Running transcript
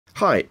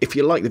Hi, if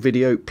you like the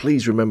video,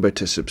 please remember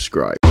to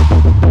subscribe.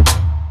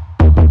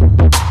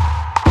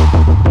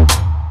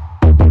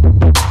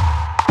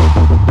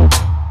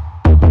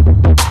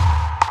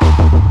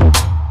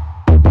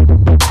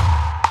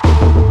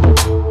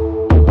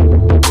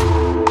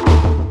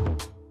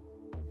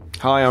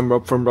 Hi, I'm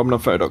Rob from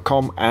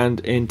robandonphoto.com,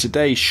 and in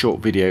today's short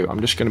video I'm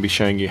just going to be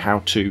showing you how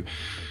to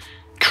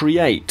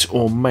create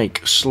or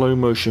make slow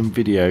motion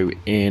video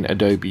in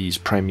Adobe's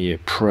Premiere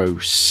Pro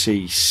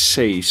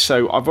CC.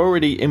 So I've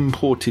already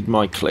imported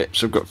my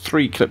clips. I've got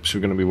 3 clips we're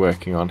going to be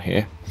working on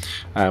here.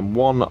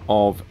 One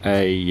of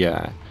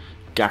a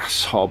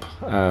gas hob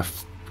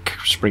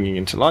springing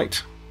into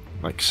light,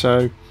 like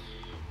so.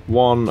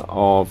 One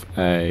of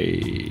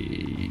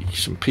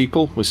some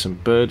people with some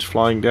birds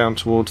flying down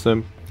towards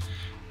them.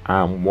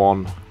 And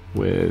one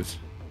with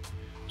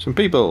some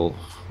people,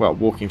 well,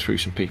 walking through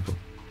some people.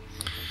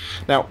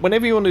 Now,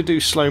 whenever you want to do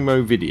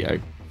slow-mo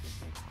video,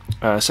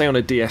 say on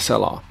a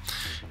DSLR,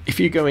 if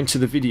you go into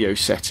the video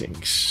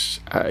settings,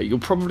 you'll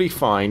probably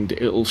find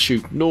it'll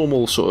shoot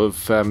normal sort of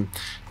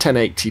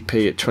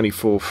 1080p at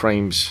 24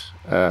 frames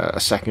a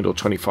second, or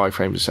 25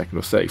 frames a second,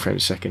 or 30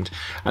 frames a second,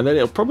 and then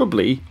it'll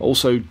probably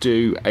also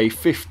do a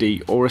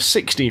 50 or a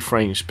 60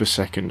 frames per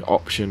second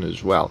option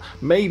as well,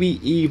 maybe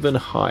even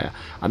higher.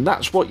 And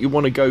that's what you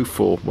want to go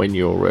for when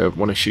you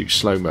want to shoot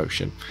slow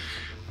motion.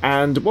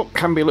 And what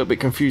can be a little bit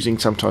confusing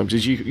sometimes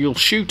is you'll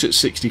shoot at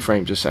 60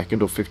 frames a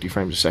second or 50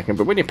 frames a second,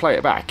 but when you play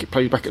it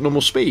plays back at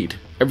normal speed.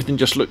 Everything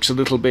just looks a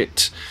little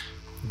bit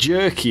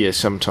jerkier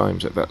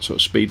sometimes at that sort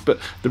of speed. But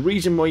the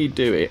reason why you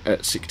do it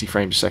at 60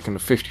 frames a second or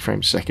 50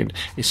 frames a second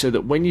is so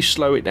that when you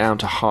slow it down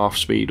to half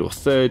speed or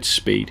third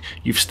speed,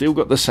 you've still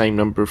got the same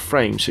number of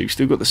frames, so you've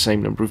still got the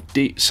same number of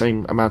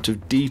same amount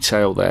of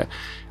detail there,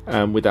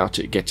 without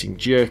it getting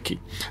jerky.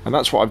 And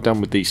that's what I've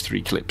done with these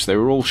 3 clips. They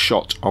were all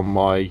shot on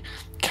my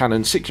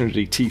Canon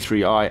 600D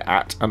T3i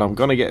at, and I'm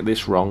gonna get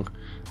this wrong,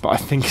 but I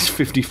think it's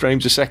 50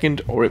 frames a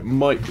second, or it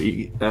might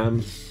be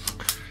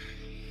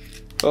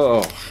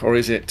or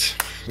is it?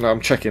 No,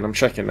 I'm checking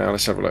now.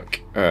 Let's have a look.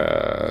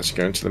 Let's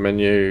go into the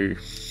menu.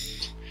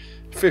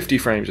 50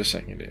 frames a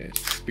second it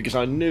is, because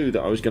I knew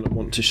that I was going to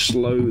want to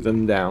slow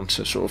them down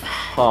to sort of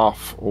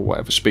half or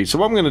whatever speed. So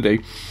what I'm going to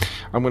do,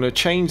 I'm going to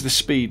change the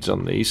speeds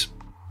on these,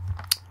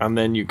 and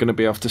then you're going to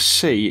be able to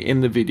see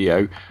in the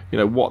video, you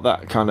know, what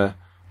that kind of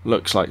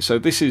looks like. So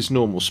this is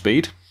normal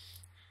speed.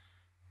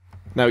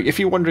 Now, if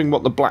you're wondering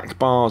what the black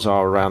bars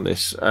are around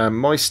this,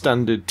 my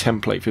standard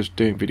template for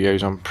doing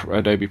videos on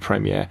Adobe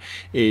Premiere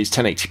is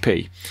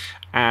 1080p.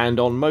 And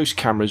on most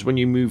cameras, when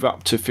you move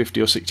up to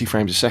 50 or 60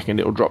 frames a second,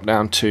 it'll drop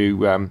down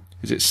to,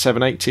 is it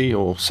 780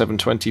 or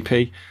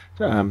 720p?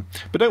 But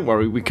don't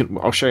worry,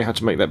 I'll show you how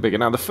to make that bigger.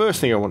 Now, the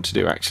first thing I want to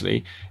do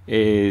actually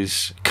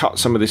is cut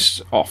some of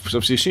this off. Because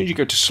obviously, as soon as you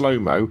go to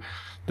slow-mo,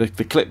 the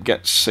clip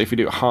gets, if you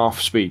do it half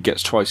speed,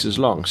 gets twice as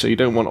long. So you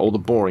don't want all the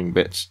boring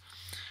bits.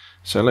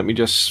 So let me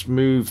just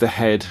move the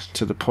head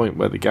to the point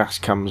where the gas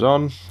comes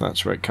on.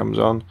 That's where it comes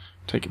on.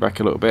 Take it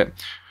back a little bit.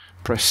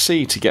 Press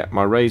C to get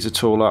my razor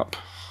tool up.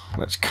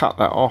 Let's cut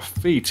that off.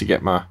 V to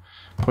get my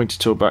pointer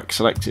tool back.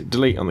 Select it,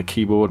 delete on the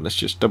keyboard. Let's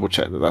just double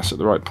check that that's at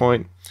the right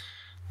point.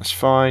 That's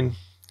fine.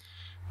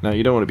 Now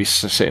you don't want to be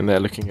sitting there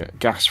looking at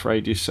gas for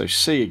ages. So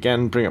C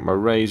again, bring up my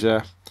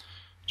razor.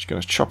 Just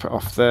going to chop it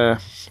off there.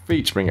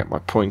 V to bring up my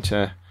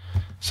pointer.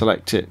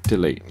 Select it,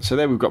 delete. So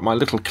there we've got my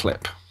little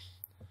clip.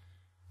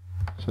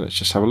 So let's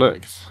just have a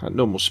look at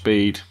normal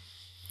speed.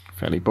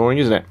 Fairly boring,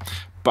 isn't it?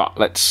 But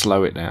let's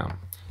slow it down.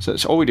 So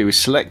that's all we do is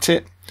select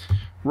it,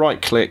 right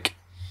click,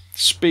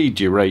 speed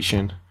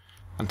duration,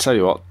 and tell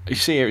you what, you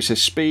see here it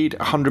says speed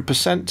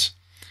 100%.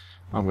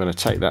 I'm going to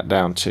take that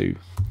down to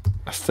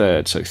a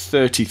third, so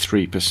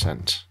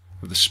 33%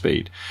 of the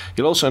speed.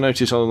 You'll also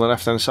notice on the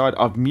left hand side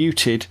I've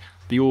muted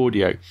the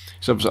audio.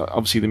 So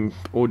obviously the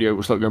audio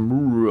was like going,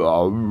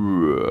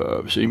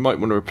 so you might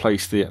want to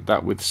replace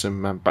that with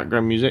some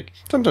background music.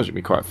 Sometimes it can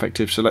be quite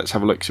effective, so let's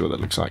have a look, see what that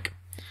looks like.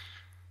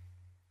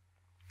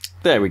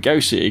 There we go,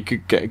 so you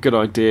could get a good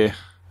idea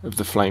of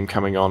the flame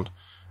coming on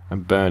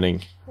and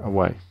burning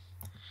away.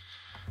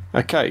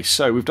 Okay,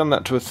 so we've done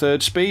that to a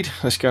third speed.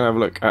 Let's go and have a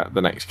look at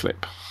the next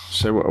clip.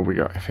 So what have we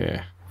got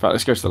here? In fact,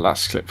 let's go to the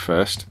last clip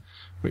first,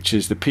 which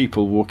is the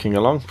people walking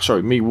along.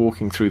 Sorry, me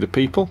walking through the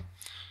people.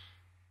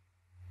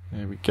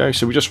 There we go.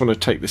 So we just want to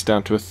take this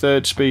down to a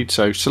third speed.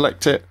 So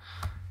select it,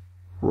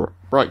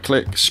 right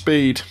click,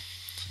 speed,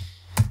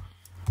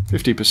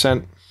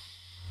 50%.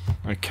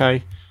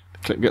 Okay, the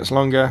clip gets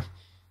longer.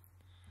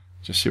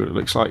 Just see what it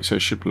looks like. So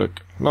it should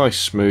look nice,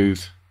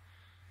 smooth,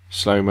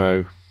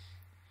 slow-mo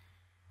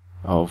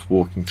of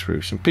walking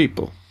through some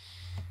people.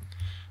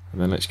 And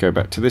then let's go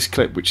back to this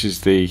clip, which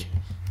is the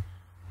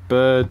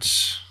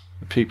birds,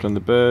 the people and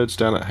the birds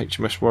down at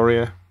HMS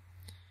Warrior.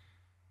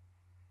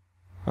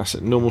 That's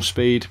at normal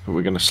speed, but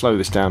we're going to slow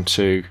this down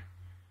to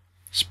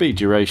speed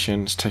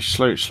duration.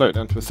 Slow it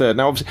down to a third.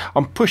 Now obviously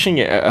I'm pushing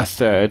it at a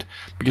third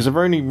because I've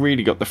only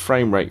really got the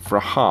frame rate for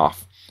a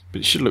half,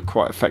 but it should look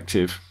quite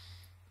effective.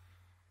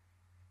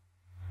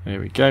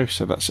 There we go,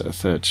 so that's at a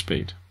third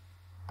speed.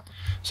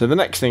 So the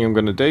next thing I'm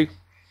going to do,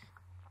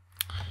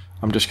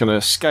 I'm just going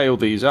to scale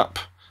these up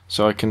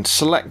so I can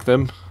select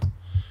them,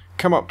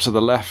 come up to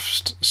the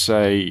left,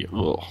 say,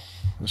 oh,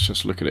 let's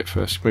just look at it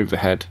first, move the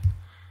head,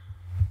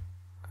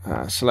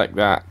 select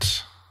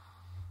that,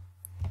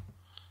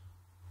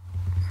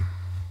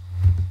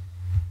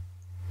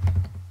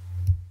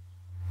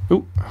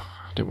 oh,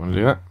 I didn't want to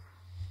do that.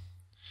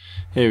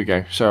 Here we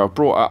go. So I've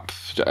brought up,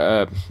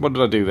 what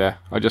did I do there?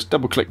 I just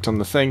double clicked on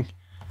the thing,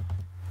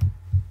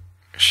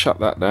 shut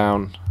that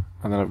down,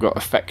 and then I've got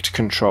effect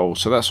control.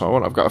 So that's what I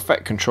want. I've got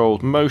effect control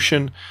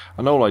motion,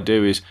 and all I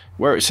do is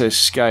where it says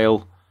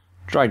scale,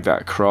 drag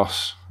that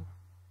across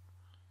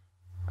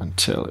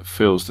until it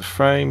fills the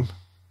frame,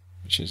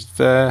 which is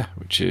there,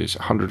 which is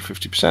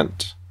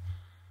 150%.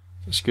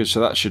 That's good. So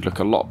that should look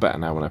a lot better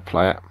now when I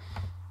play it.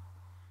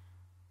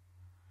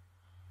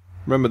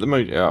 Remember the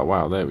motion? Oh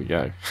wow, there we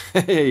go.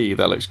 Hey,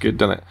 that looks good,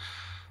 doesn't it?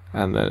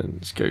 And then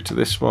let's go to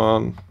this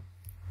one.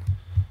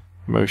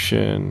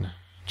 Motion,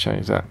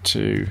 change that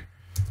to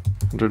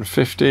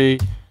 150.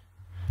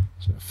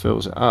 So it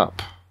fills it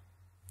up.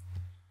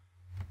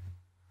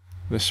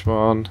 This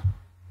one.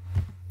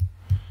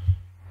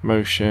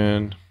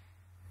 Motion,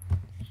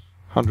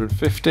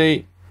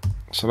 150.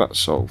 So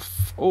that's all.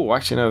 Oh,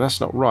 actually no,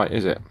 that's not right,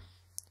 is it?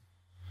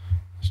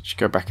 Let's just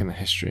go back in the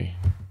history.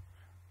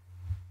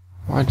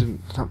 Why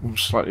didn't that one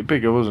was slightly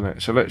bigger, wasn't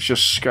it? So let's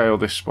just scale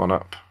this one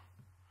up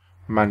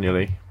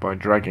manually by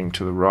dragging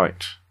to the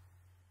right.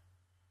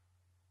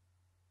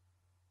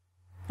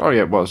 Oh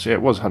yeah, it was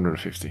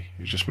 150. It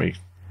was just me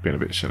being a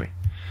bit silly.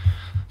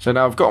 So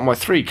now I've got my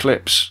 3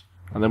 clips,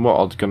 and then what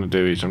I'm going to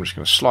do is I'm just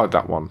going to slide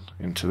that one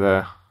into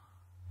there,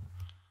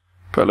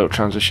 put a little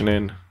transition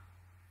in,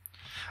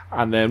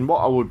 and then what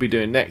I would be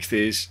doing next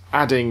is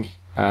adding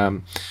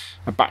a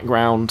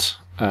background,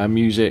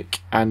 music,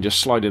 and just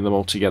sliding them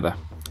all together.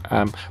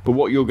 But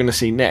what you're going to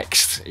see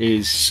next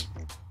is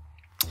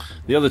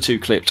the other 2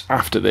 clips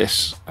after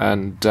this,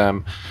 and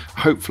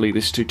hopefully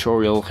this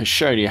tutorial has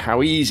shown you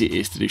how easy it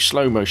is to do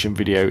slow motion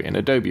video in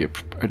Adobe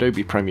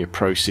Premiere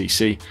Pro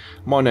CC.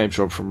 My name's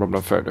Rob from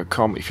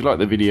roblandphoto.com. If you like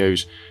the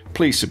videos,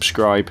 please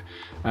subscribe,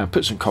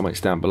 put some comments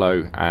down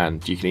below,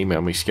 and you can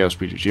email me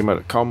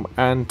scalespeed@gmail.com.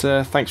 And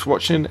thanks for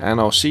watching, and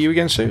I'll see you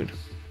again soon.